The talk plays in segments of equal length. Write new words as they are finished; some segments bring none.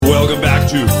Welcome back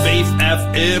to Faith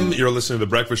FM. You're listening to The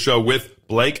Breakfast Show with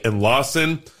Blake and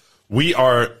Lawson. We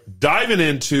are diving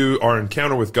into our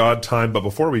encounter with God time, but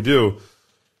before we do,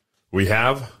 we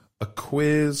have a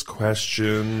quiz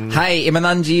question. Hi,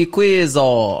 Imananji quiz.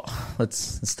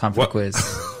 It's time for the quiz.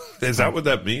 Is that what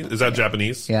that means? Is that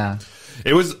Japanese? Yeah.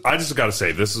 It was. I just got to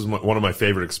say, this is one of my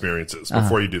favorite experiences.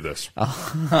 Before you do this,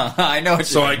 I know.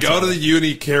 So I go to the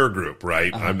uni care group,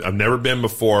 right? I've never been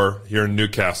before here in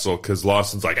Newcastle because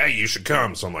Lawson's like, "Hey, you should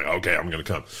come." So I'm like, "Okay, I'm going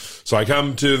to come." So I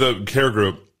come to the care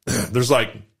group. There's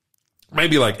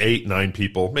maybe 8, 9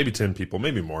 people, maybe 10 people,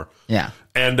 maybe more. Yeah.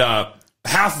 And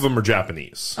half of them are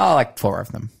Japanese. Oh, like 4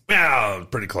 of them. Yeah,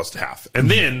 pretty close to half. And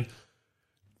then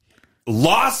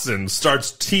Lawson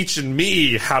starts teaching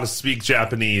me how to speak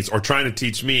Japanese, or trying to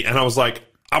teach me. And I was like,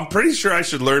 I'm pretty sure I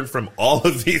should learn from all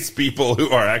of these people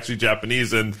who are actually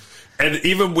Japanese. And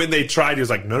even when they tried, he was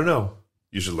like, no,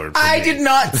 you should learn from me. I did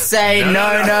not say no.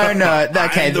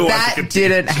 Okay, that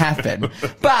didn't happen.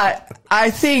 But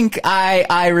I think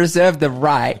I reserve the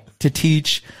right to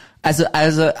teach as an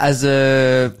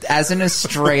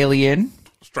Australian,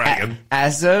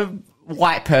 as a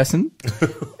white person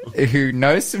who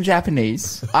knows some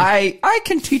Japanese. I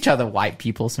can teach other white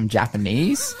people some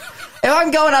Japanese. If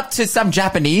I'm going up to some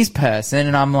Japanese person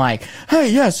and I'm like, hey,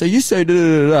 yeah, so you say da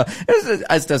da da.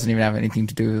 It doesn't even have anything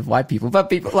to do with white people, but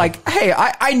people like, hey,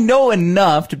 I know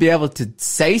enough to be able to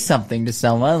say something to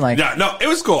someone. Like, yeah, no, it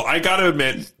was cool. I got to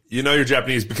admit, you're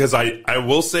Japanese, because I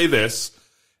will say this.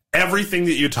 Everything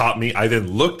that you taught me, I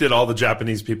then looked at all the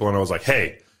Japanese people and I was like,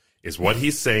 hey, is what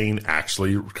he's saying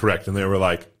actually correct? And they were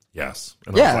like, yes.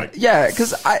 And I was like,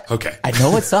 because I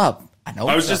know what's up.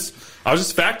 I was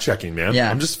just fact checking, man. Yeah.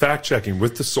 I'm just fact checking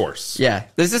with the source. Yeah.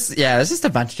 There's just a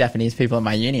bunch of Japanese people at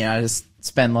my uni. I just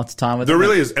spend lots of time with them. There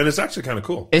really is. And it's actually kind of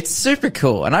cool. It's super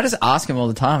cool. And I just ask them all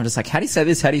the time. I'm just like, how do you say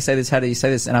this? How do you say this? How do you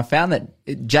say this? And I found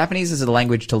that Japanese as a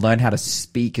language to learn how to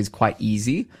speak is quite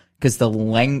easy, because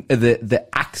the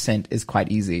accent is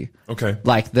quite easy. Okay.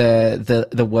 Like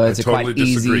the words are quite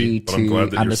easy to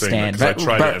understand. But I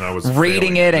tried it and I was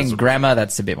reading it and grammar,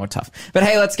 that's a bit more tough. But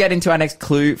hey, let's get into our next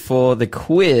clue for the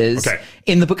quiz. Okay.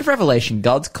 In the book of Revelation,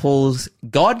 God calls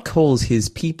his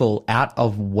people out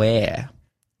of where?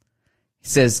 He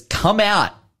says, come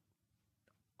out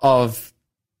of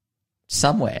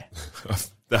somewhere.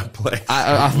 That place.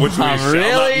 I'm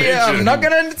not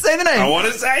going to say the name. I want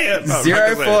to say it.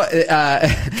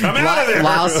 Come out of there.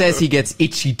 Lyle says he gets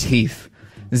itchy teeth.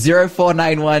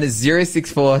 0491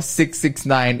 064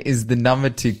 669 is the number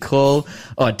to call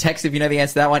or text if you know the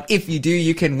answer to that one. If you do,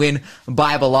 you can win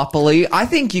Bibleopoly. I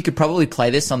think you could probably play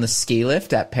this on the ski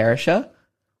lift at Perisher.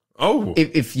 Oh,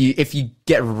 if you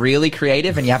get really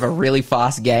creative and you have a really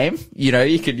fast game, you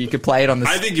could play it on the.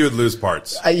 I think you would lose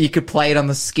parts. You could play it on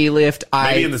the ski lift.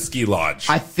 Maybe in the ski lodge.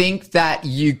 I think that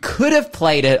you could have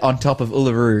played it on top of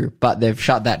Uluru, but they've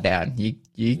shut that down. You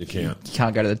can't. You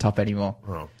can't go to the top anymore.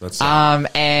 Oh, that's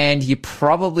sad. And you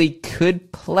probably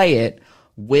could play it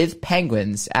with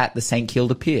penguins at the St.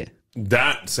 Kilda Pier.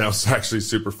 That sounds actually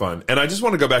super fun. And I just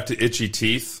want to go back to itchy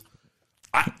teeth.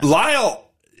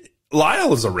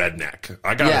 Lyle is a redneck.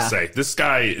 I gotta say, this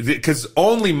guy, because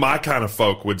only my kind of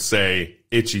folk would say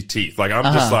itchy teeth. Like,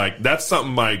 I'm just like, that's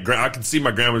something I can see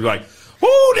my grandma would be like,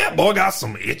 oh, that boy got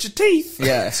some itchy teeth.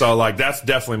 Yeah. So, like, that's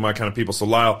definitely my kind of people. So,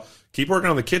 Lyle, keep working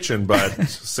on the kitchen, but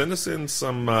send us in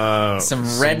some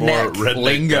redneck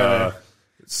lingo.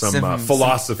 Some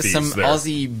philosophies some there.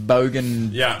 Aussie bogan.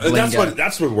 Yeah, lingo.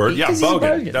 that's what word. Yeah,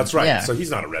 bogan. That's right. Yeah. So he's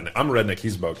not a redneck. I'm a redneck.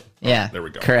 He's bogan. Yeah, there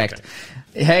we go. Correct.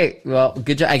 Okay. Hey, well,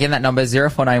 good job. Again, that number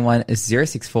 0491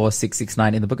 064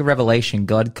 669. In the book of Revelation,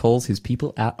 God calls his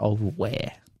people out of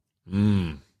where?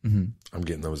 I'm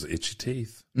getting those itchy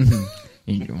teeth. You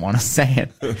didn't want to say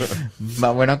it,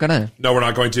 but we're not going to. No, we're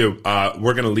not going to.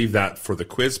 We're going to leave that for the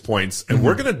quiz points, and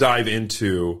we're going to dive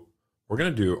into. We're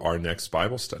going to do our next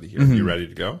Bible study here. Are you ready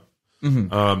to go?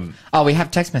 We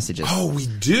have text messages. Oh, we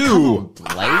do. Come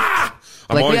on, Blake.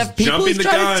 I'm we have people who's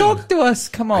trying to talk to us.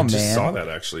 Come on, man. I just saw that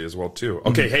actually as well too.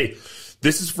 Okay, hey,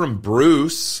 this is from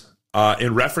Bruce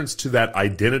in reference to that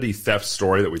identity theft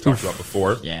story that we talked about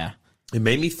before. Yeah. It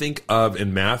made me think of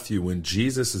in Matthew when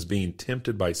Jesus is being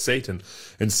tempted by Satan,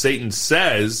 and Satan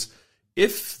says,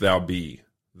 "If thou be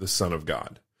the Son of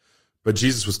God." But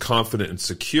Jesus was confident and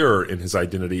secure in his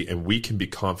identity, and we can be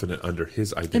confident under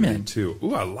his identity too.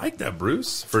 Ooh, I like that,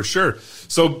 Bruce, for sure.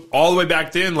 So all the way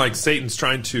back then, like Satan's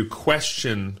trying to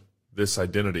question this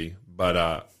identity.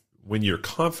 But when you're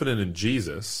confident in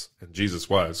Jesus, and Jesus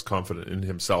was confident in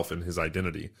himself and his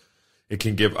identity, it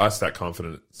can give us that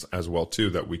confidence as well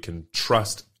too, that we can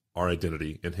trust our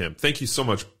identity in him. Thank you so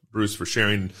much, Bruce, for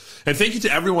sharing. And thank you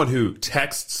to everyone who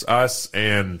texts us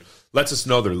and lets us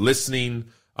know they're listening.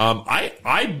 I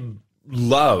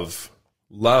love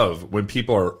when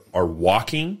people are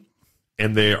walking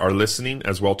and they are listening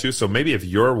as well too. So maybe if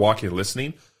you're walking and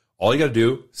listening, all you got to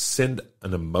do, send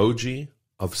an emoji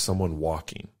of someone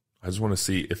walking. I just want to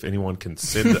see if anyone can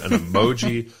send an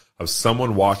emoji of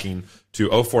someone walking to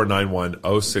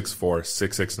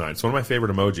 0491-064-669. It's one of my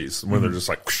favorite emojis when they're just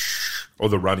like, whoosh, or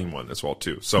the running one as well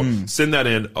too. So send that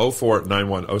in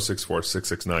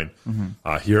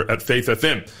 0491-064-669 here at Faith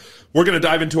FM. We're going to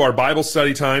dive into our Bible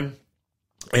study time,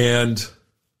 and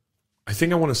I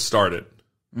think I want to start it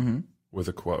with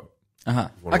a quote.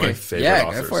 One of my favorite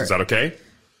authors. Is that okay?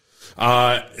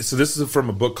 So this is from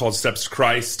a book called Steps to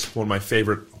Christ, one of my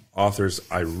favorite authors.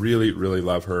 I really, really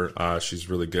love her. She's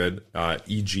really good.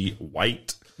 E.G.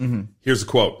 White. Here's a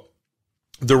quote.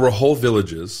 There were whole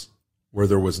villages where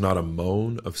there was not a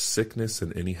moan of sickness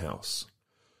in any house,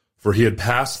 for he had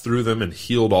passed through them and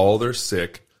healed all their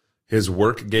sick. His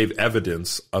work gave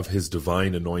evidence of his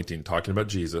divine anointing, talking about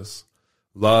Jesus.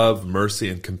 Love, mercy,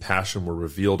 and compassion were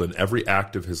revealed in every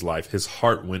act of his life. His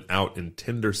heart went out in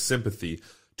tender sympathy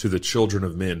to the children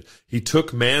of men. He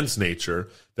took man's nature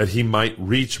that he might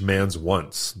reach man's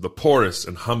wants. The poorest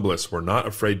and humblest were not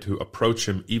afraid to approach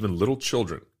him. Even little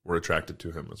children were attracted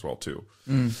to him as well too.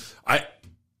 I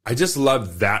just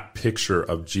love that picture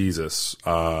of Jesus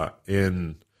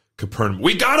in Capernaum.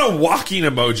 We got a walking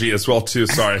emoji as well too.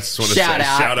 Sorry, I just want to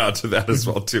shout out to that as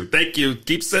well too. Thank you.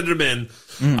 Keep sending them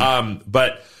in.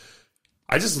 But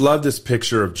I just love this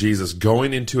picture of Jesus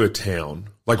going into a town.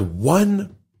 Like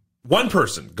one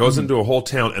person goes into a whole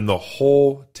town, and the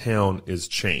whole town is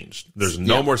changed. There's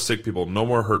no more sick people, no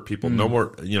more hurt people, no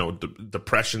more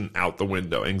depression out the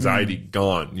window, anxiety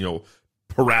gone,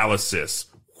 paralysis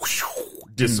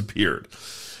disappeared,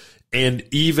 and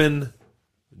even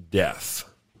death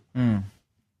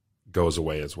goes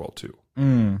away as well too.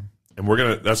 And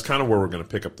that's kind of where we're gonna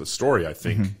pick up the story, I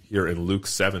think, here in Luke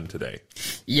 7 today.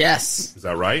 Yes. Is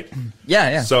that right?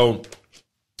 Yeah. So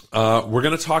we're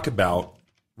gonna talk about,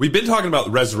 we've been talking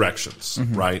about resurrections,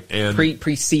 right? And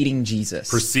preceding Jesus.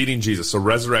 So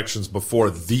resurrections before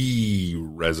the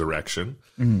resurrection.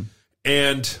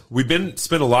 And we've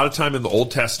spent a lot of time in the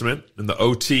Old Testament, in the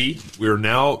OT. We are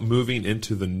now moving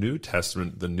into the New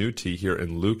Testament, the New T, here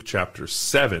in Luke chapter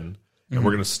 7. And we're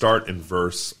going to start in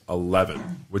verse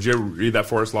 11. Would you read that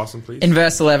for us, Lawson, please? In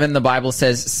verse 11, the Bible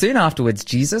says, Soon afterwards,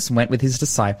 Jesus went with his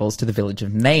disciples to the village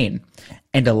of Nain,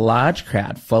 and a large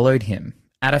crowd followed him.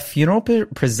 At a funeral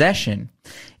procession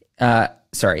was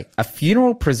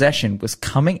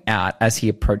coming out as he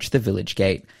approached the village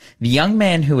gate. The young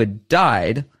man who had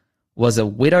died was a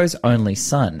widow's only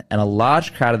son, and a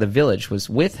large crowd of the village was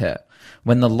with her.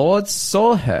 When the Lord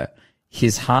saw her,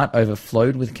 his heart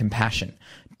overflowed with compassion.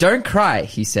 Don't cry,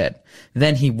 he said.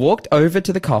 Then he walked over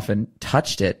to the coffin,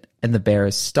 touched it, and the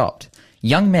bearers stopped.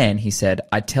 Young man, he said,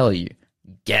 I tell you,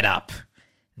 get up.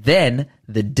 Then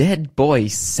the dead boy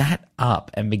sat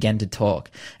up and began to talk,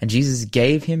 and Jesus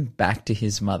gave him back to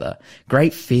his mother.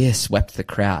 Great fear swept the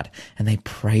crowd, and they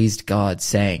praised God,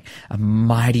 saying, A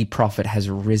mighty prophet has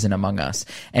risen among us,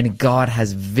 and God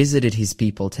has visited his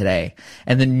people today.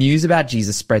 And the news about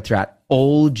Jesus spread throughout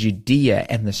all Judea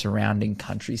and the surrounding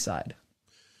countryside.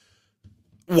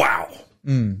 Wow.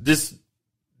 This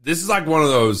is like one of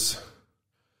those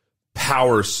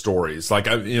power stories. Like,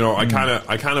 I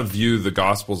kind of view the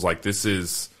Gospels like this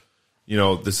is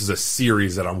a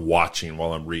series that I'm watching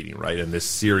while I'm reading, right? And this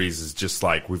series is just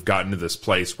like, we've gotten to this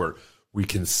place where we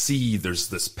can see there's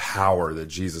this power that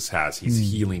Jesus has. He's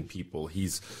healing people.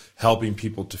 He's helping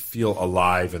people to feel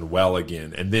alive and well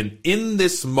again. And then in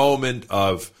this moment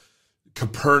of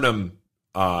Capernaum,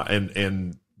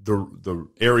 and the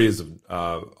areas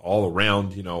of all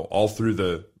around, all through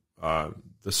the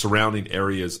surrounding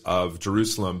areas of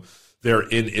Jerusalem, there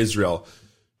in Israel,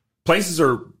 places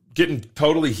are getting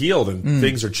totally healed and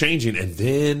things are changing. And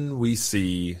then we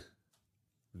see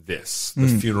the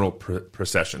funeral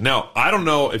procession. Now, I don't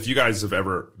know if you guys have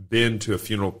ever been to a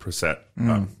funeral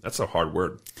procession. That's a hard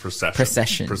word.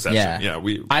 Procession. Yeah.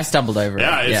 I stumbled over it.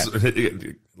 Yeah, it's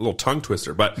a little tongue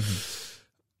twister. But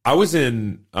I was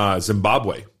in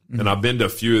Zimbabwe, and I've been to a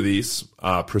few of these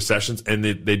processions, and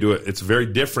they do it. It's very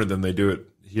different than they do it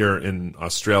here in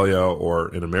Australia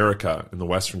or in America, in the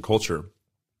Western culture.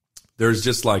 There's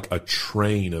just like a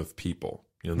train of people.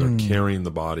 They're carrying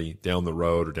the body down the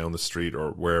road or down the street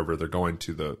or wherever they're going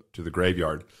to the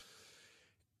graveyard.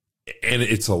 And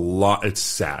it's a lot. It's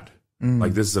sad.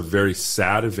 Like, this is a very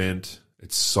sad event.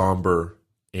 It's somber.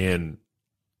 And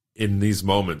in these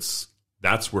moments,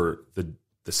 that's where the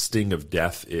the sting of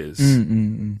death is.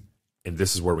 And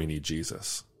this is where we need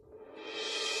Jesus.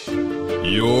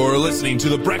 You're listening to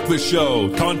The Breakfast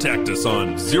Show. Contact us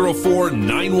on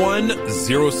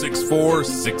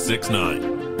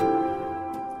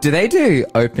 0491-064-669. Do they do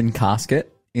open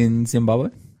casket in Zimbabwe?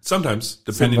 Sometimes,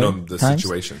 depending on the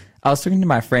situation. I was talking to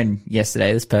my friend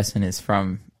yesterday. This person is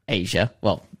from Asia,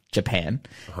 well, Japan.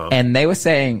 And they were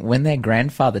saying when their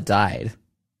grandfather died,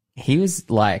 he was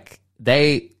like,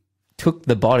 they took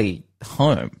the body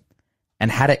home and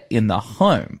had it in the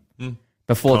home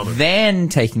before then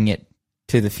taking it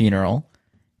to the funeral.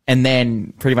 And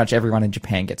then pretty much everyone in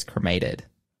Japan gets cremated.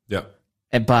 Yeah.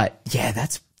 But yeah,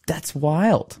 that's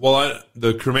wild. Well,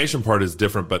 the cremation part is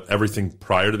different, but everything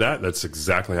prior to that, that's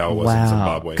exactly how it was in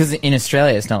Zimbabwe. Because in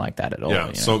Australia, it's not like that at all.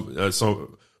 Yeah.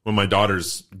 So when my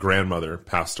daughter's grandmother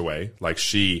passed away, like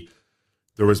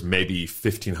there was maybe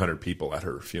 1,500 people at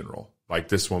her funeral. Like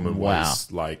this woman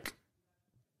was like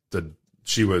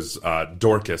she was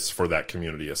Dorcas for that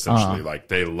community, essentially. Like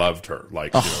they loved her.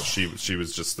 Like you know, she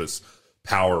was just this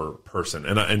power person,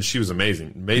 and she was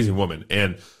amazing woman.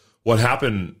 And what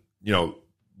happened, you know,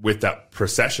 with that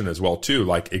procession as well too,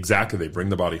 like exactly, they bring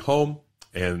the body home,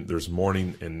 and there's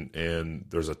mourning, and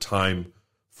there's a time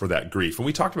for that grief. And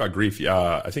we talked about grief,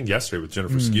 I think yesterday with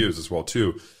Jennifer Skews as well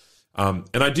too. And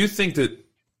I do think that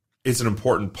it's an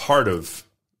important part of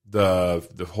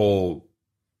the whole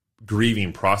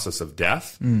grieving process of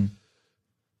death.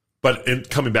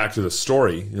 But coming back to the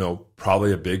story, you know,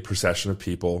 probably a big procession of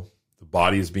people, the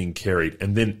body is being carried,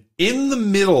 and then in the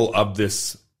middle of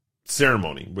this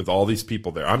ceremony with all these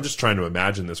people there, I'm just trying to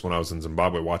imagine this when I was in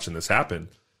Zimbabwe watching this happen.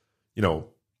 You know,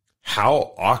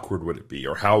 how awkward would it be,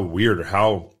 or how weird, or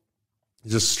how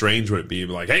just strange would it be?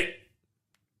 Like, hey,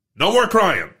 no more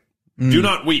crying. Do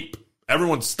not weep.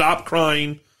 Everyone stop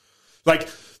crying. Like,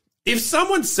 if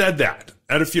someone said that,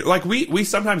 and if you like, we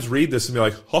sometimes read this and be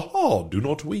like, ha, do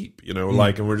not weep, you know,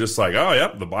 like, and we're just like, oh,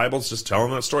 yep, the Bible's just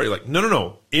telling that story. Like,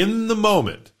 no. In the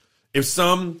moment, if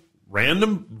some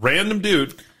random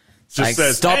dude just like,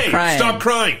 says, stop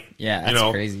crying. Yeah,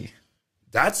 that's crazy.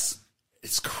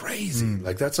 It's crazy.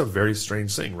 Like, that's a very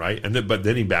strange thing, right? But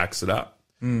then he backs it up.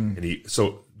 And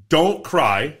so don't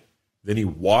cry. Then he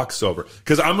walks over.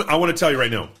 Because I want to tell you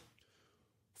right now,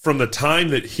 from the time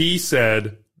that he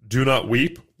said, do not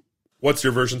weep, what's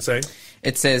your version say?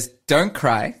 It says, don't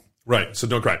cry. Right, so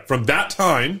don't cry. From that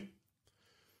time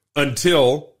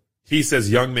until he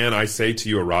says, young man, I say to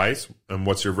you, arise. And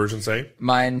what's your version say?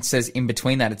 Mine says in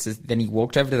between that, it says, then he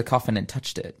walked over to the coffin and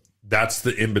touched it. That's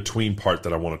the in-between part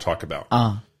that I want to talk about.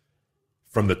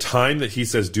 From the time that he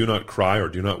says, do not cry or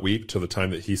do not weep, till the time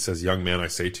that he says, young man, I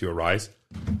say to you, arise,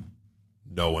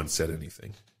 no one said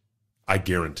anything. I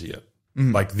guarantee it.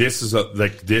 Like,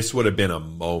 this would have been a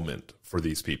moment for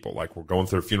these people. Like, we're going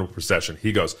through a funeral procession.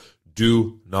 He goes,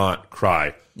 do not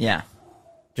cry. Yeah.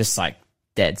 Just like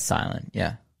dead silent.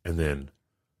 Yeah. And then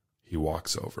he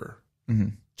walks over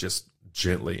just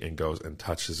gently and goes and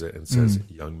touches it and says,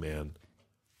 young man,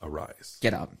 arise.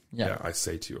 Get up. Yeah. I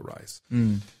say to you, arise.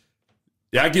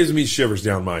 Yeah, it gives me shivers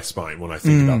down my spine when I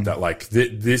think about that. Like,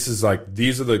 this is like,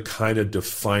 these are the kind of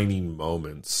defining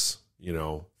moments, you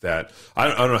know, that I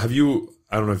don't know.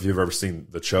 I don't know if you've ever seen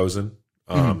The Chosen.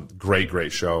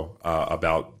 Great show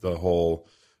about the whole,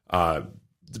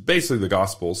 basically the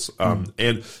Gospels.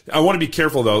 And I want to be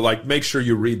careful though. Like, make sure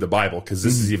you read the Bible, because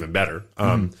this is even better.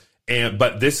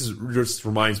 But this just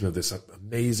reminds me of this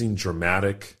amazing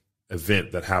dramatic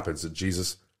event that happens that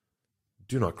Jesus,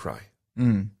 do not cry,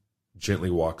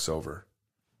 gently walks over.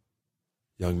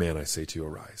 Young man, I say to you,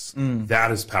 arise.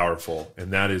 That is powerful,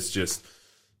 and that is just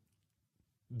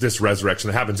this resurrection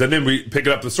that happens. And then we pick it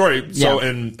up the story. So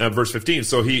in verse 15,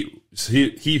 so he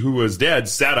who was dead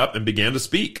sat up and began to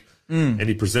speak, and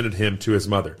he presented him to his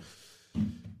mother.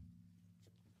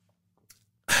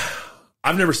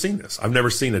 I've never seen this. I've never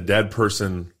seen a dead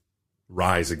person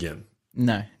rise again.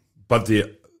 No. But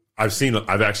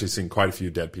I've actually seen quite a few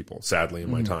dead people, sadly,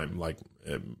 in my time, like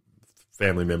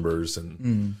family members,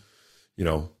 and you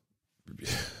know,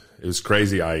 it was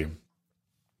crazy. I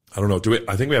don't know.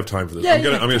 I think we have time for this? I'm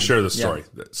gonna share this story.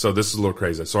 So this is a little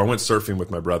crazy. So I went surfing with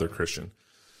my brother Christian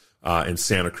in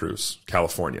Santa Cruz,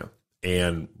 California,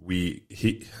 and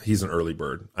he's an early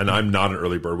bird, and I'm not an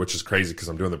early bird, which is crazy because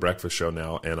I'm doing the breakfast show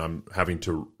now, and I'm having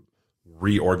to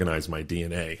reorganize my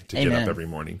DNA to get up every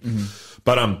morning.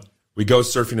 But we go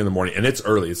surfing in the morning, and it's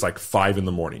early. It's like 5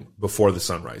 a.m. before the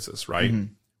sun rises. Right?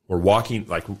 We're walking,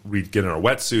 like, we get in our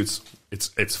wetsuits.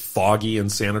 It's foggy in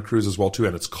Santa Cruz as well too,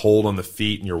 and it's cold on the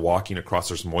feet, and you're walking across.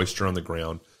 There's moisture on the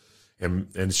ground, And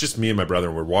it's just me and my brother,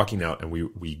 and we're walking out, and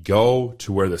we go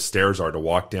to where the stairs are to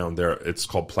walk down there. It's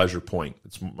called Pleasure Point.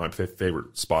 It's my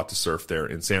favorite spot to surf there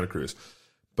in Santa Cruz.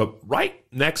 But right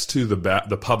next to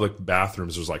the public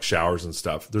bathrooms, there's like showers and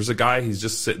stuff. There's a guy, he's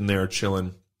just sitting there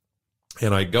chilling.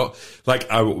 And I go,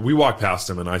 we walk past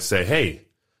him, and I say, hey,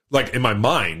 like in my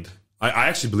mind, I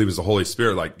actually believe it's the Holy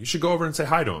Spirit. Like, you should go over and say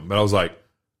hi to him. But I was like,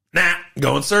 nah,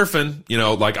 going surfing.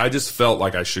 Like I just felt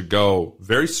like I should go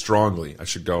very strongly. I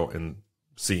should go and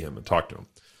see him and talk to him.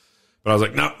 But I was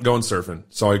like, no, going surfing.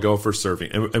 So I go for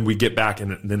surfing, and we get back,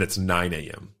 and then it's 9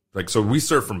 a.m. Like, so we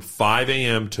surf from 5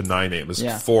 a.m. to 9 a.m.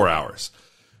 It's 4 hours.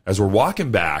 As we're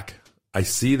walking back, I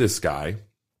see this guy,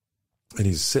 and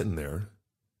he's sitting there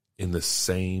in the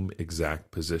same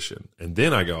exact position. And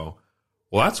then I go,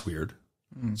 well, that's weird.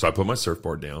 So I put my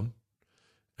surfboard down,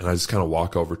 and I just kind of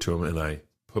walk over to him, and I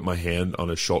put my hand on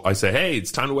his shoulder. I say, hey,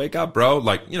 it's time to wake up, bro.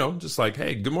 Like, just like,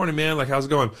 hey, good morning, man. Like, how's it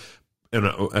going? And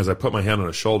as I put my hand on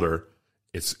his shoulder,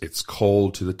 it's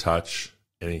cold to the touch,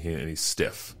 and he's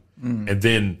stiff. And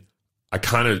then I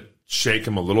kind of shake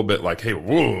him a little bit, like, hey,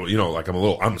 whoa, like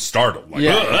I'm startled, like,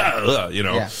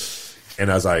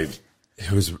 And as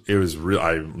it was real.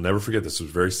 I'll never forget this. It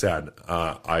was very sad.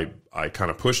 I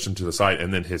kind of pushed him to the side,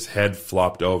 and then his head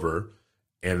flopped over,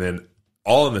 and then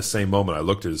all in the same moment, I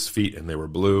looked at his feet, and they were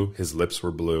blue. His lips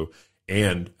were blue,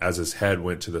 and as his head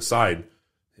went to the side,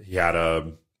 he had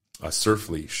a surf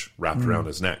leash wrapped around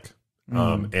his neck,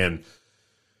 and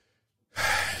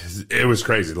it was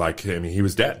crazy. Like, I mean, he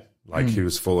was dead. Like, he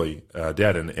was fully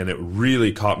dead, and it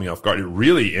really caught me off guard. It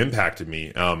really impacted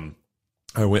me.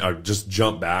 I just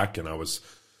jumped back, and I was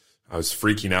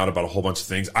freaking out about a whole bunch of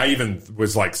things. I even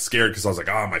was like scared because I was like,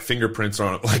 my fingerprints are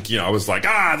on it. Like, I was like,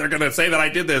 they're going to say that I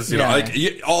did this.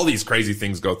 All these crazy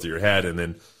things go through your head. And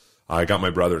then I got my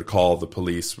brother to call the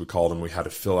police. We called them. We had to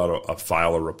fill out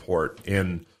file a report.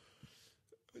 And,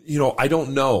 I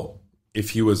don't know if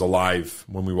he was alive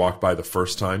when we walked by the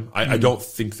first time. I don't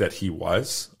think that he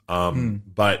was.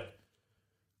 But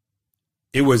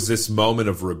it was this moment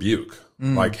of rebuke.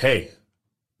 Like, hey,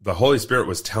 the Holy Spirit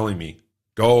was telling me,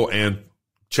 go and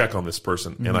check on this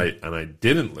person. And I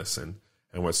didn't listen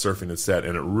and went surfing instead.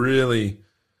 And it really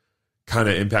kind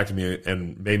of impacted me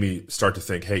and made me start to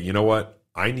think, hey, you know what?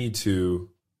 I need to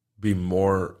be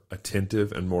more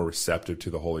attentive and more receptive to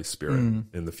the Holy Spirit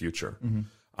in the future.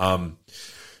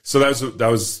 So that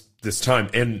was this time.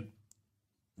 And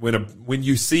when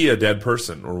you see a dead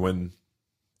person, or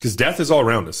because death is all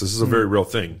around us, this is a very real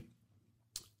thing.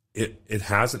 It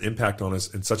has an impact on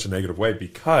us in such a negative way,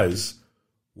 because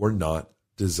we're not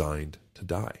designed to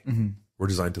die. We're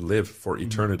designed to live for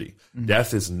eternity.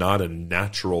 Death is not a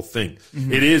natural thing.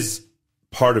 It is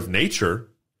part of nature,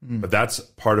 but that's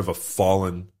part of a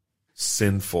fallen,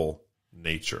 sinful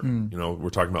nature. We're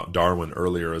talking about Darwin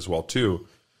earlier as well, too.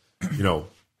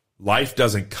 Life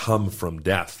doesn't come from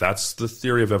death. That's the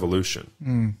theory of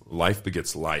evolution. Life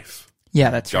begets life. Yeah,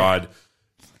 that's God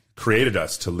created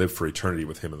us to live for eternity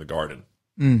with him in the garden.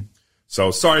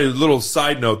 So sorry, a little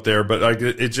side note there, but like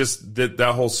it just that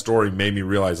whole story made me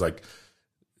realize, like,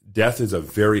 death is a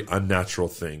very unnatural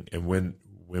thing, and when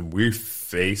we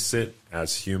face it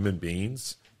as human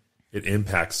beings, it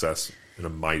impacts us in a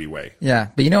mighty way. Yeah,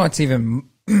 but what's even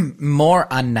more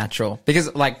unnatural?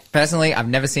 Because, like, personally, I've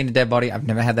never seen a dead body. I've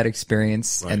never had that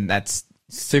experience, and that's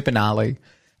super gnarly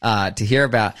to hear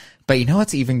about. But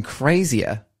what's even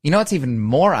crazier? What's even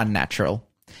more unnatural?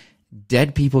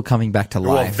 Dead people coming back to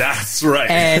life. Well, that's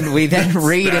right. And we then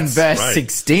read in verse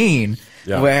 16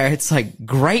 where it's like,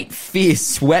 great fear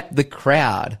swept the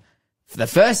crowd. The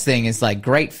first thing is like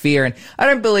great fear. And I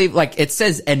don't believe, like, it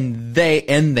says, and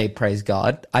they praise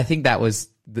God. I think that was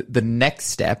the next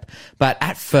step. But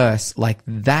at first, like,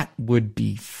 that would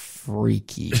be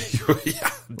freaky. Yeah,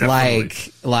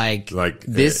 definitely. Like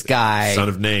this guy, son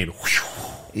of Nain.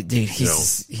 Dude,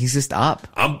 he's just up.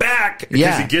 I'm back.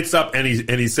 Because he gets up and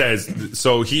he says,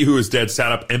 so he who is dead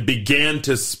sat up and began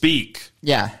to speak.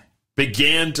 Yeah.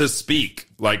 Began to speak.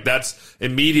 Like, that's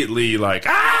immediately like,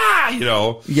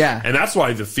 Yeah. And that's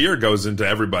why the fear goes into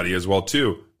everybody as well,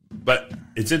 too. But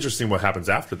it's interesting what happens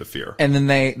after the fear. And then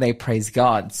they praise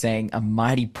God, saying, a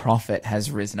mighty prophet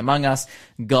has risen among us.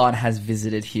 God has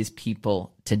visited his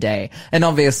people today. And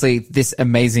obviously, this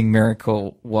amazing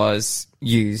miracle was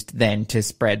used then to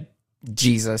spread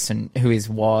Jesus and who he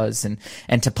was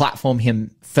and to platform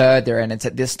him further. And it's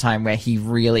at this time where he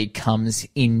really comes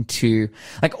into,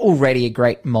 like, already a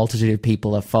great multitude of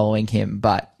people are following him,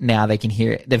 but now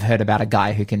they've heard about a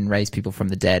guy who can raise people from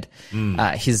the dead.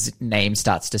 His name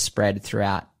starts to spread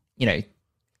throughout,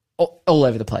 all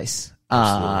over the place.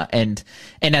 And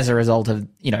as a result of,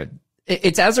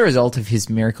 it's as a result of his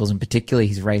miracles, and particularly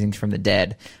his raisings from the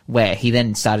dead, where he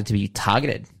then started to be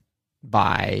targeted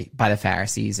by the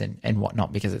Pharisees and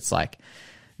whatnot, because it's like,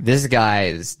 this guy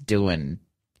is doing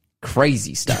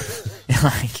crazy stuff.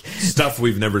 Like stuff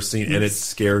we've never seen, and it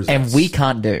scares us. And we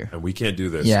can't do. And we can't do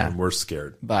this, and we're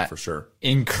scared, but for sure.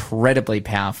 Incredibly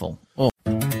powerful. Oh.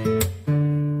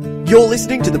 You're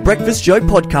listening to the Breakfast Show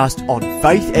podcast on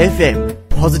Faith FM.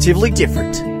 Positively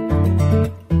different.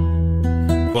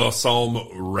 Well, Psalm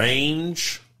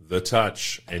Range, The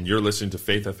Touch, and you're listening to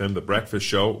Faith FM, the Breakfast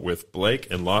Show with Blake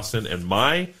and Lawson, and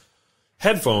my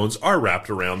headphones are wrapped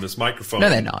around this microphone. No,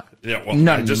 they're not. Yeah, well,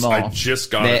 not anymore. I just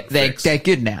got it fixed. They're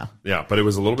good now. Yeah, but it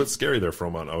was a little bit scary there for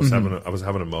a moment. I was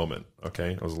having a moment.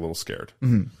 Okay, I was a little scared.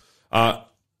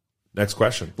 Next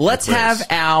question. Let's have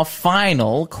our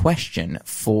final question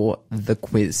for the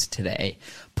quiz today.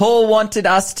 Paul wanted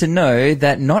us to know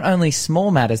that not only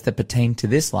small matters that pertain to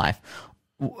this life,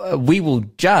 we will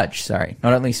judge. Sorry,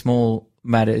 not only small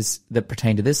matters that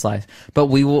pertain to this life, but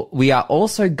we are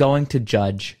also going to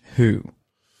judge who?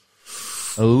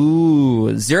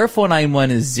 Ooh,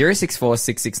 0491 is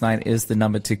 064669 is the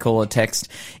number to call or text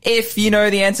if you know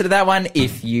the answer to that one.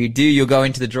 If you do, you'll go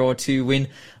into the draw to win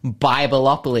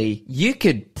Bibleopoly. You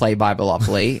could play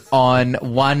Bibleopoly on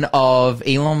one of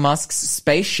Elon Musk's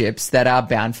spaceships that are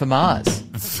bound for Mars.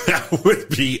 That would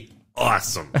be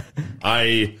awesome.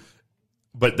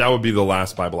 But that would be the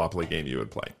last Bibleopoly game you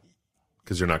would play,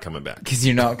 because you're not coming back. Because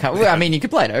you're not coming. Well, I mean, you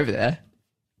could play it over there.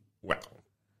 Well,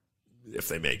 if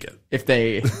they make it. If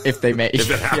they make if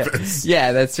it happens.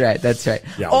 Yeah, that's right.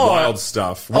 Yeah, wild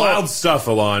stuff. Wild stuff,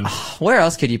 Alon. Where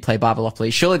else could you play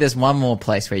Bibleopoly? Surely there's one more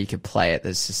place where you could play it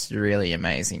that's just really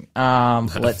amazing.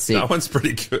 Let's see. That one's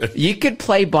pretty good. You could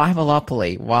play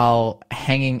Bibleopoly while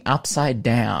hanging upside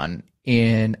down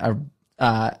in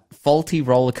a faulty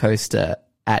roller coaster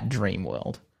at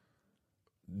Dreamworld.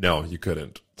 No, you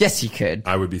couldn't. Yes, you could.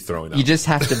 I would be throwing up. You just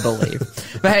have to believe.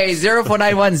 But hey,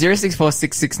 0491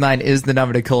 064669 is the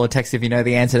number to call or text if you know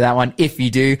the answer to that one. If you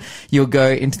do, you'll go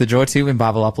into the draw to win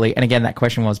Bibleopoly. And again, that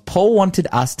question was, Paul wanted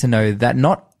us to know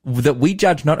that we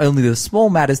judge not only the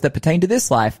small matters that pertain to this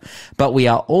life, but we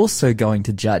are also going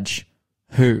to judge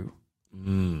who?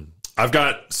 I've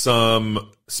got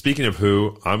speaking of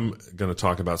who, I'm going to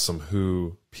talk about some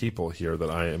who people here that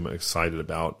I am excited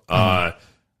about.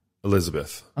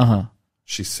 Elizabeth.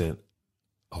 She sent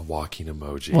a walking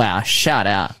emoji. Wow, shout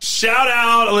out. Shout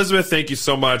out, Elizabeth. Thank you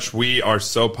so much. We are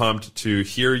so pumped to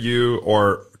hear you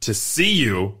or to see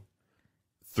you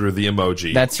through the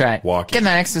emoji. That's right. Walking. Getting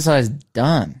that exercise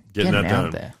done. Getting that done.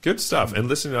 Out there. Good stuff. And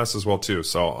listening to us as well, too.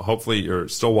 So hopefully you're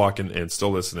still walking and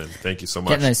still listening. Thank you so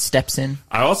much. Getting those steps in.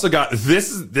 I also got,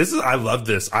 I love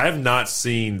this. I have not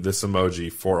seen this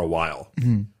emoji for a while.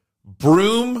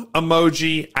 Broom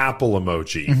emoji, apple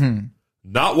emoji.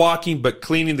 Not walking, but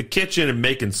cleaning the kitchen and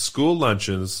making school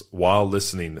lunches while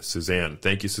listening. Suzanne.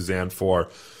 Thank you, Suzanne, for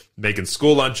making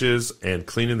school lunches and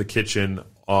cleaning the kitchen.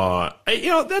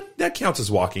 That counts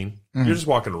as walking. You're just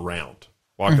walking around.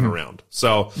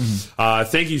 So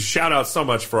thank you. Shout out so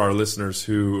much for our listeners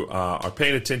who are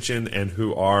paying attention and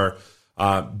who are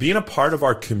being a part of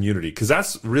our community, because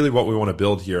that's really what we want to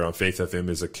build here on Faith FM,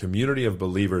 is a community of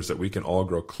believers that we can all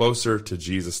grow closer to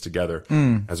Jesus together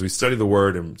as we study the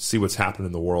Word and see what's happening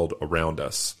in the world around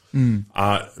us.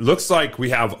 Looks like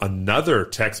we have another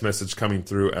text message coming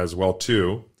through as well,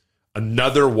 too.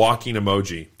 Another walking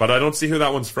emoji, but I don't see who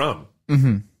that one's from.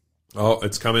 Oh,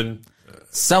 it's coming.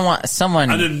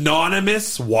 Someone. An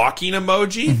anonymous walking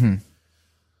emoji?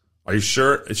 Are you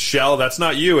sure? It's Shell. That's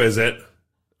not you, is it?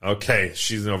 Okay,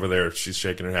 she's over there. She's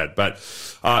shaking her head. But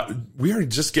we are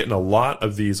just getting a lot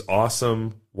of these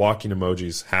awesome walking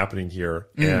emojis happening here.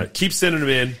 And keep sending them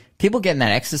in. People getting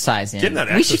that exercise in.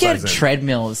 We should get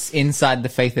treadmills inside the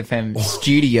Faith FM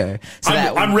studio. So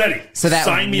I'm ready. So that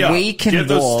sign me up. We can get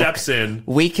those steps in.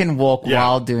 We can walk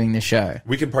while doing the show.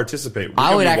 We can participate.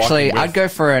 I'd go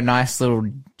for a nice little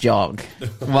jog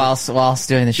whilst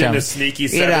doing the show. Getting a sneaky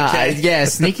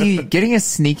 7K. Getting a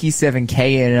sneaky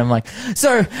 7K in, and I'm like,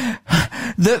 so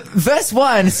the verse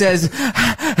 1 says,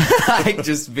 like,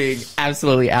 just being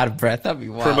absolutely out of breath. That'd be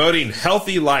wild. Promoting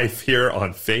healthy life here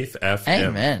on Faith FM.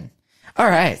 Amen. All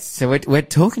right, so we're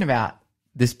talking about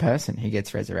this person who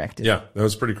gets resurrected. Yeah, that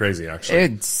was pretty crazy, actually.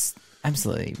 It's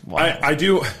absolutely wild. I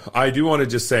do want to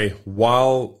just say,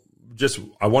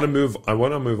 I want to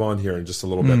move on here in just a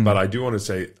little bit, but I do want to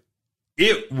say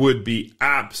it would be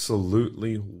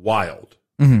absolutely wild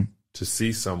to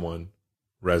see someone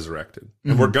resurrected.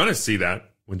 And we're going to see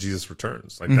that when Jesus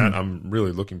returns. Like that, I'm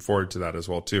really looking forward to that as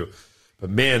well, too. But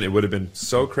man, it would have been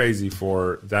so crazy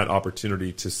for that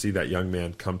opportunity to see that young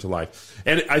man come to life.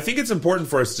 And I think it's important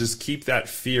for us to just keep that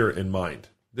fear in mind.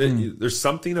 There's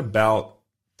something about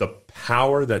the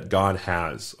power that God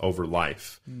has over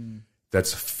life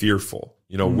that's fearful.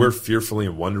 You know, we're fearfully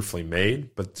and wonderfully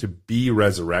made, but to be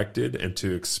resurrected and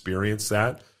to experience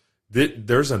that,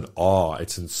 there's an awe.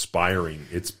 It's inspiring.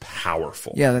 It's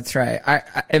powerful. Yeah, that's right.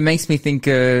 It makes me think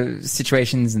of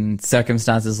situations and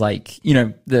circumstances like, you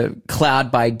know, the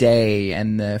cloud by day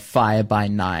and the fire by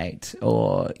night,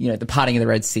 or, you know, the parting of the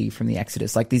Red Sea from the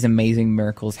Exodus, like these amazing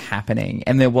miracles happening.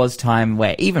 And there was time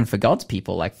where even for God's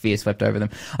people, like fear swept over them.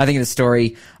 I think of the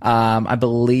story, I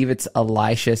believe it's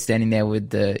Elisha standing there with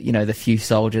the few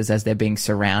soldiers as they're being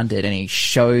surrounded, and he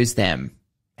shows them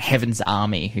heaven's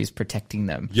army who's protecting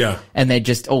them. Yeah. And they're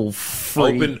just all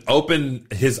free. Open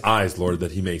his eyes, Lord,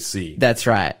 that he may see. That's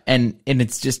right. And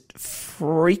it's just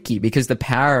freaky because the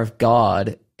power of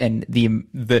God and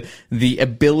the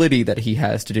ability that he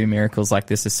has to do miracles like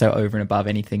this is so over and above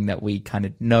anything that we kind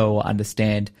of know or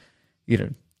understand, you know,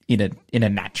 in a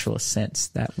naturalist sense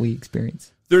that we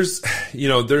experience. There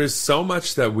is so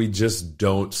much that we just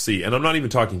don't see. And I'm not even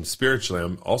talking spiritually.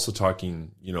 I'm also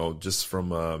talking, you know, just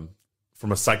from a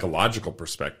psychological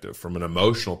perspective, from an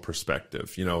emotional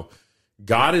perspective. You know,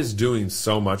 God is doing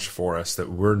so much for us that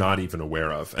we're not even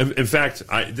aware of. And in fact,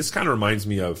 this kind of reminds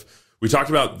me of, we talked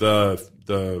about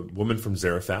the woman from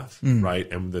Zarephath,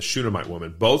 right? And the Shunammite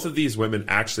woman. Both of these women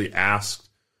actually asked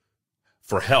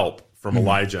for help from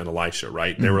Elijah and Elisha,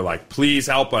 right? They were like, please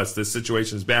help us. This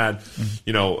situation is bad.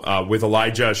 You know, with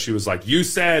Elijah, she was like, you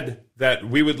said that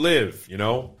we would live, you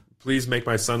know? Please make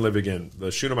my son live again.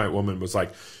 The Shunammite woman was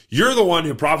like, you're the one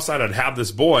who prophesied I'd have this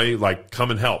boy, like,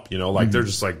 come and help, you know, like they're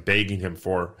just like begging him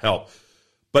for help.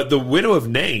 But the widow of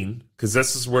Nain, because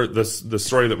this is where the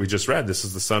story that we just read, this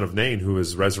is the son of Nain who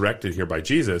is resurrected here by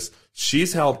Jesus.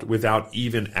 She's helped without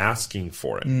even asking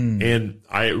for it. And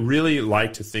I really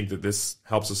like to think that this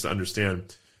helps us to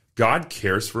understand God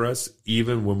cares for us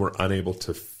even when we're unable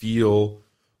to feel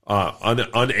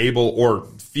unable or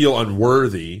feel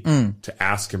unworthy to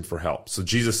ask him for help. So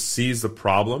Jesus sees the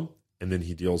problem and then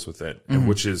he deals with it, and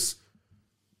which is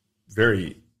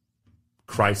very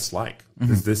Christ-like,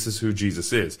 because this is who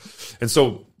Jesus is. And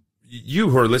so you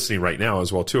who are listening right now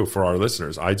as well too, for our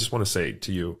listeners, I just want to say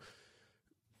to you,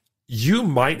 you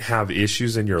might have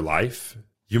issues in your life.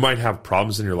 You might have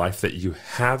problems in your life that you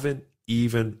haven't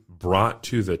even brought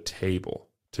to the table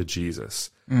to Jesus,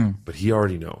 but he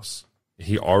already knows.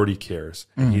 He already cares,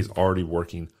 and he's already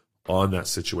working on that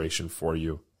situation for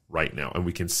you right now. And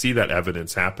we can see that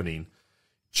evidence happening.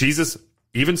 Jesus,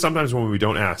 even sometimes when we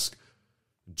don't ask,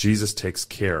 Jesus takes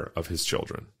care of his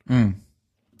children.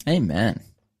 Amen.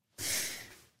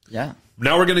 Yeah.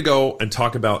 Now we're going to go and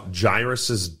talk about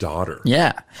Jairus' daughter.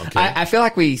 Yeah. Okay. I feel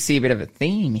like we see a bit of a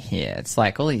theme here. It's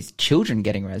like all these children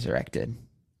getting resurrected.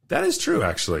 That is true,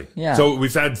 actually. Yeah. So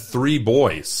we've had 3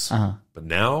 boys, but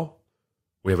now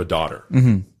we have a daughter.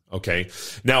 Okay.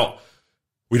 Now,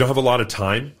 we don't have a lot of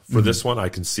time for this one. I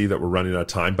can see that we're running out of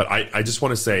time, but I just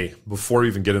want to say, before we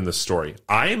even get in this story,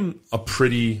 I'm a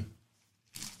pretty,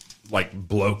 like,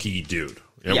 blokey dude.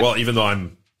 You know, Yeah. Well, even though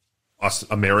I'm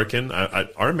American,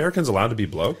 are Americans allowed to be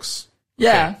blokes?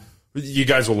 Yeah. Okay. You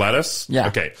guys will let us? Yeah.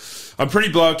 Okay. I'm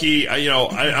pretty blokey.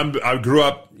 I grew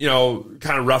up, you know,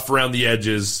 kind of rough around the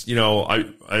edges. You know,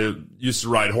 I used to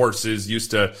ride horses,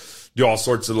 used to do all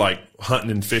sorts of like hunting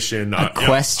and fishing.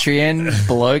 Equestrian,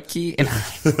 blokey.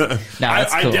 No,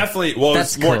 that's cool. I definitely, well,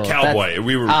 That's it's more cool. cowboy.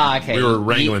 We were okay. we were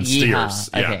wrangling Yeehaw. steers.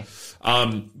 Okay.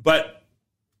 Yeah. But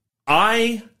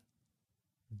I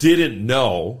didn't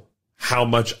know how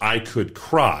much I could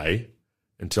cry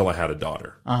until I had a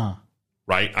daughter.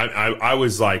 Right? I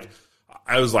was like,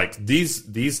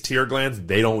 these tear glands,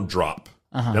 they don't drop.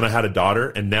 Then I had a daughter,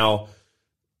 and now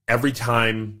every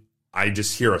time I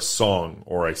just hear a song,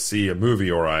 or I see a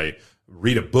movie, or I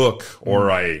read a book,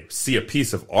 or I see a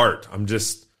piece of art, I'm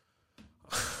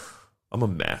a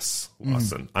mess.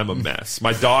 Listen, I'm a mess.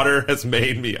 My daughter has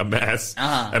made me a mess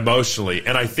emotionally.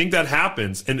 And I think that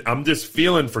happens. And I'm just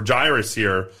feeling for Jairus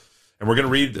here. And we're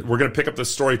going to pick up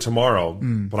this story tomorrow.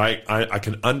 But I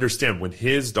can understand when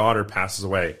his daughter passes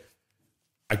away,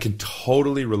 I can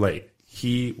totally relate.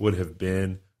 He would have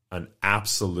been an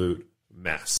absolute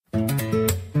mess.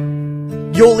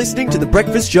 You're listening to the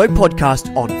Breakfast Show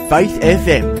podcast on Faith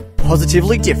FM.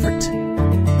 Positively different.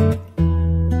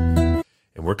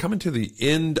 And we're coming to the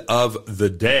end of the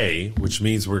day, which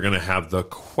means we're going to have the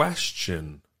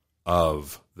question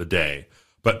of the day.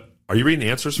 But are you reading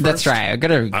the answers first? That's right. I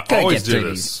always always get do through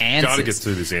this. these answers. Gotta get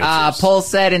through these answers. Paul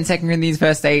said in 2 Corinthians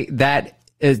verse 8 that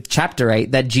chapter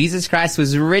 8, that Jesus Christ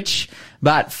was rich,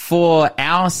 but for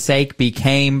our sake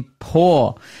became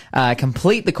poor.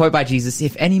 Complete the quote by Jesus,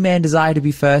 if any man desire to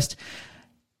be first,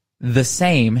 the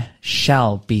same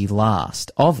shall be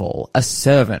last of all, a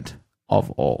servant of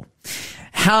all.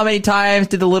 How many times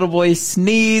did the little boy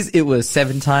sneeze? It was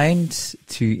 7 times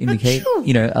to indicate,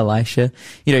 Elisha,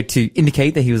 to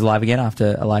indicate that he was alive again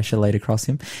after Elisha laid across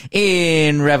him.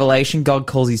 In Revelation, God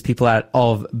calls these people out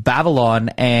of Babylon.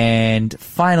 And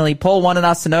finally, Paul wanted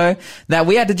us to know that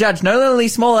we had to judge not only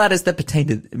small matters that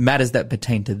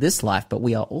pertain to this life, but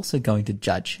we are also going to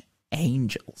judge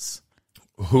angels.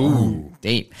 Ooh.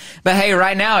 Deep. But hey,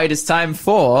 right now it is time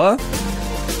for...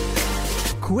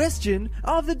 Question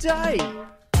of the day.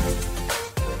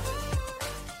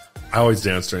 I always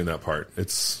dance during that part.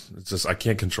 It's just, I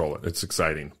can't control it. It's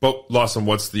exciting. But Lawson,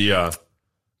 what's the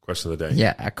question of the day?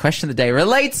 Yeah, our question of the day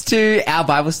relates to our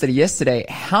Bible study yesterday.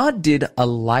 How did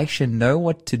Elisha know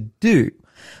what to do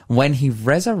when he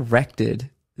resurrected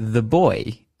the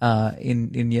boy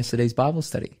in yesterday's Bible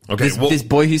study? Okay, this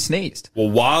boy who sneezed. Well,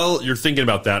 while you're thinking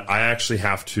about that, I actually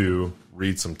have to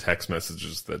read some text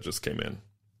messages that just came in.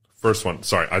 First one,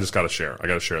 sorry, I just got to share. I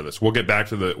got to share this. We'll get back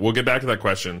to that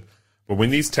question. But when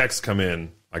these texts come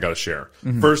in, I got to share.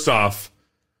 Mm-hmm. First off,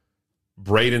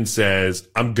 Braden says,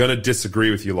 I'm going to disagree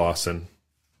with you, Lawson.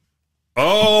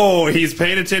 Oh, he's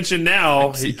paying attention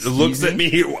now. He looks at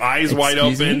me, eyes wide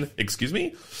open. Excuse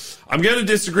me? I'm going to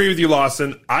disagree with you,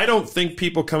 Lawson. I don't think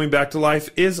people coming back to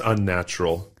life is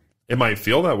unnatural. It might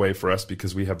feel that way for us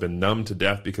because we have been numbed to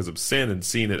death because of sin and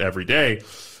seen it every day.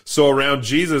 So around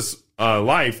Jesus'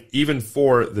 life, even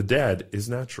for the dead, is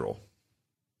natural.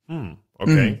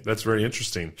 Okay, that's very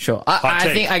interesting. Sure.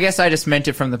 I guess I just meant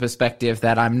it from the perspective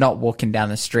that I'm not walking down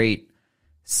the street.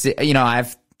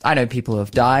 I know people who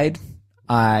have died.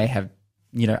 I've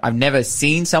never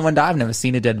seen someone die. I've never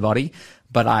seen a dead body,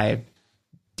 but I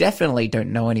definitely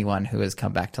don't know anyone who has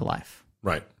come back to life.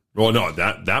 Right. Well, no,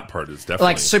 that part is definitely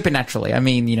like supernaturally. I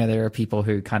mean, there are people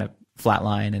who kind of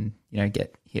flatline and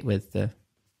get hit with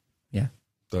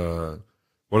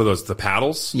what are those? The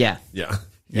paddles? Yeah. Yeah.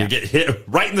 You get hit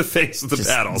right in the face with the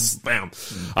paddles. Bam.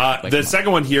 The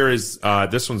second one here is,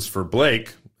 this one's for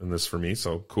Blake, and this is for me,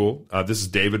 so cool. This is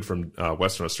David from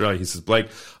Western Australia. He says, Blake,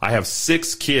 I have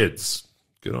 6 kids.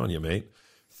 Good on you, mate.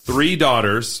 3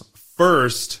 daughters.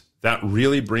 First, that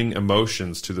really bring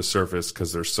emotions to the surface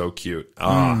because they're so cute.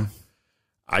 I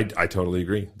totally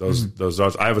agree. Those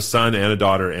daughters. I have a son and a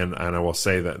daughter, and I will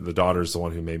say that the daughter is the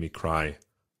one who made me cry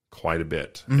quite a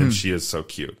bit, and she is so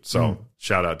cute. So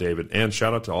shout out, David, and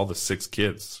shout out to all the 6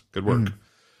 kids. Good work.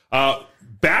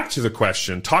 Back to the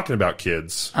question, talking about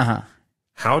kids.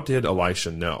 How did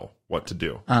Elisha know what to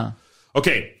do?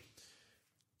 Okay,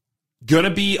 this is going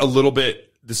to be a little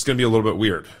bit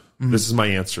weird. This is my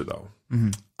answer though.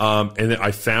 And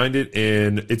I found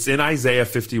it's in Isaiah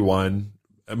 51,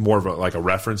 more of a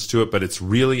reference to it, but it's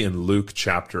really in Luke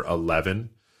chapter 11.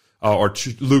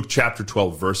 Luke chapter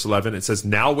 12, verse 11. It says,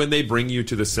 now when they bring you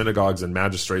to the synagogues and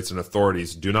magistrates and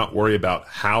authorities, do not worry about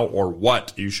how or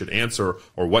what you should answer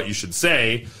or what you should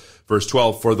say. Verse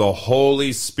 12, for the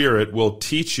Holy Spirit will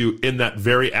teach you in that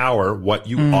very hour what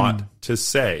you ought to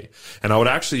say. And I would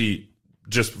actually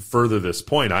just further this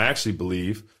point. I actually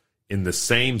believe in the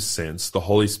same sense, the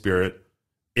Holy Spirit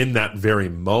in that very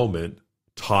moment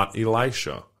taught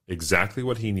Elisha exactly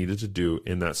what he needed to do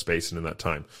in that space and in that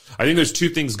time. I think there's 2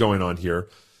 things going on here.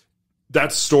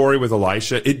 That story with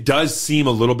Elisha, it does seem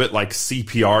a little bit like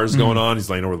CPR is going on. He's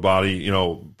laying over the body,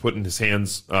 putting his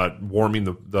hands, warming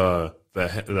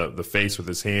the face with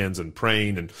his hands and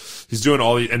praying, and he's doing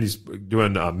and he's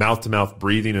doing mouth-to-mouth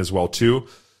breathing as well too.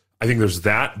 I think there's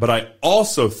that, but I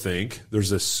also think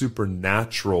there's a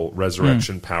supernatural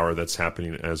resurrection power that's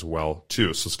happening as well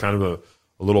too. So it's kind of a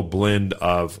little blend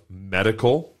of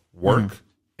medical work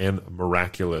and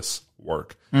miraculous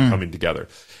work coming together.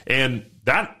 And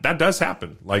that does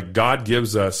happen. Like God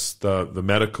gives us the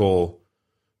medical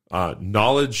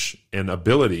knowledge and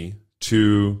ability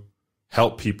to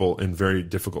help people in very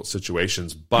difficult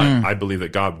situations. But I believe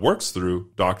that God works through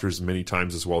doctors many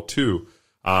times as well too,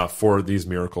 for these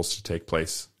miracles to take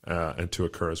place and to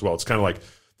occur as well. It's kind of like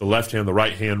the left hand, the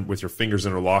right hand with your fingers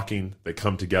interlocking, they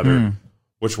come together.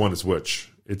 Which one is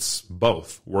which? It's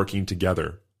both working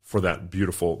together for that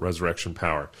beautiful resurrection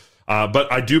power.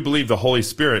 But I do believe the Holy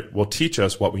Spirit will teach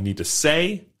us what we need to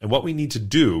say and what we need to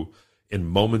do in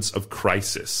moments of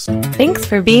crisis. Thanks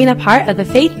for being a part of the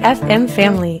Faith FM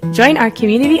family. Join our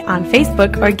community on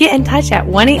Facebook or get in touch at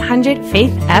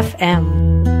 1-800-FAITH-FM.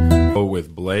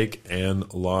 With Blake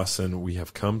and Lawson, we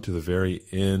have come to the very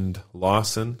end.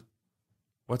 Lawson,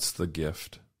 what's the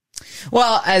gift?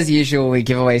 Well, as usual, we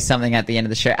give away something at the end of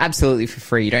the show absolutely for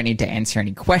free. You don't need to answer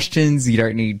any questions. You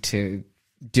don't need to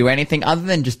do anything other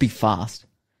than just be fast.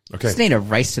 Okay. Just need to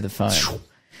race to the phone.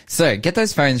 So get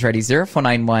those phones ready.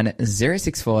 0491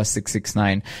 064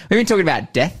 669. We've been talking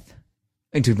about death.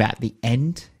 We've been talking about the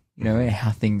end, you know,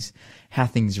 how things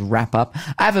wrap up.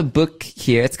 I have a book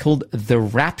here. It's called The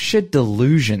Rapture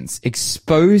Delusions,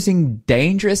 Exposing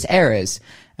Dangerous Errors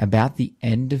About the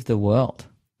End of the World.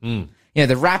 Yeah,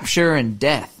 the rapture and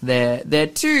death, they're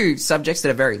two subjects that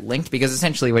are very linked, because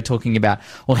essentially we're talking about,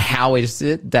 well, how is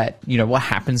it that, you know, what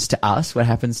happens to us, what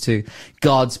happens to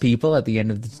God's people at the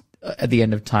end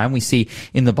of time. We see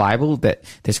in the Bible that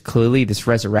there's clearly this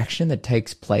resurrection that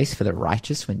takes place for the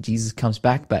righteous when Jesus comes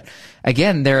back. But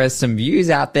again, there are some views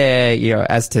out there, you know,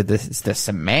 as to the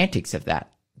semantics of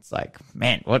that. It's like,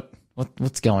 man,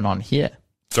 what's going on here?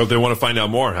 So if they want to find out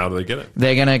more, how do they get it?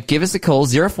 They're going to give us a call,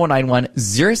 0491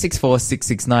 064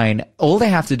 669. All they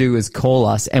have to do is call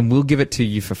us and we'll give it to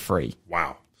you for free.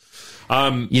 Wow.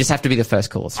 You just have to be the first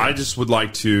caller. I just would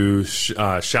like to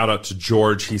shout out to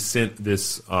George. He sent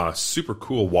this super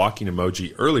cool walking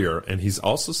emoji earlier, and he's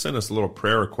also sent us a little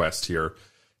prayer request here.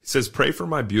 He says, pray for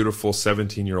my beautiful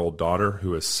 17-year-old daughter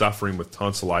who is suffering with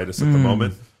tonsillitis at the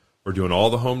moment. We're doing all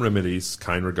the home remedies.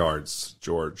 Kind regards,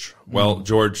 George. Well,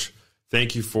 George,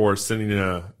 thank you for sending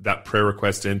that prayer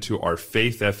request into our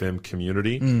Faith FM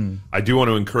community. I do want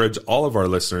to encourage all of our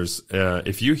listeners,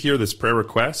 if you hear this prayer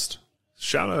request,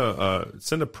 send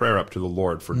a prayer up to the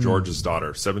Lord for George's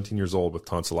daughter, 17 years old with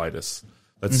tonsillitis.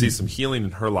 Let's see some healing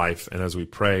in her life, and as we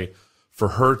pray for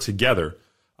her together,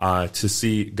 to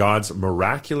see God's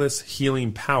miraculous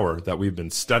healing power that we've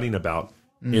been studying about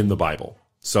in the Bible.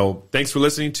 So thanks for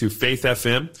listening to Faith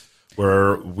FM,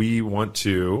 where we want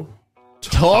to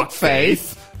talk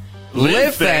faith,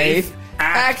 live faith,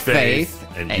 act faith,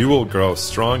 and you will grow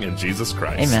strong in Jesus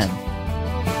Christ. Amen.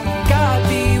 God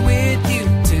be with you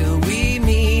till we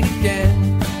meet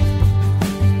again.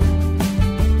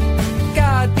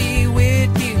 God be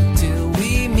with you till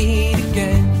we meet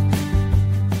again.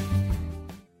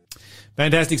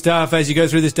 Fantastic stuff as you go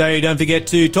through this day. Don't forget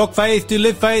to talk faith, to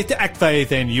live faith, to act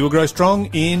faith, and you will grow strong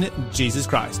in Jesus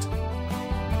Christ.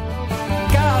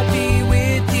 God be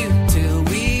with you till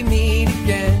we meet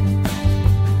again.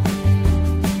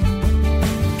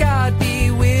 God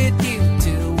be with you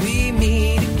till we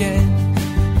meet again.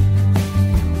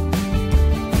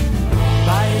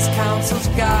 By his counsel's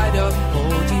guide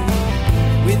uphold you,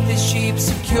 with his sheep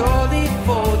securely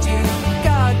for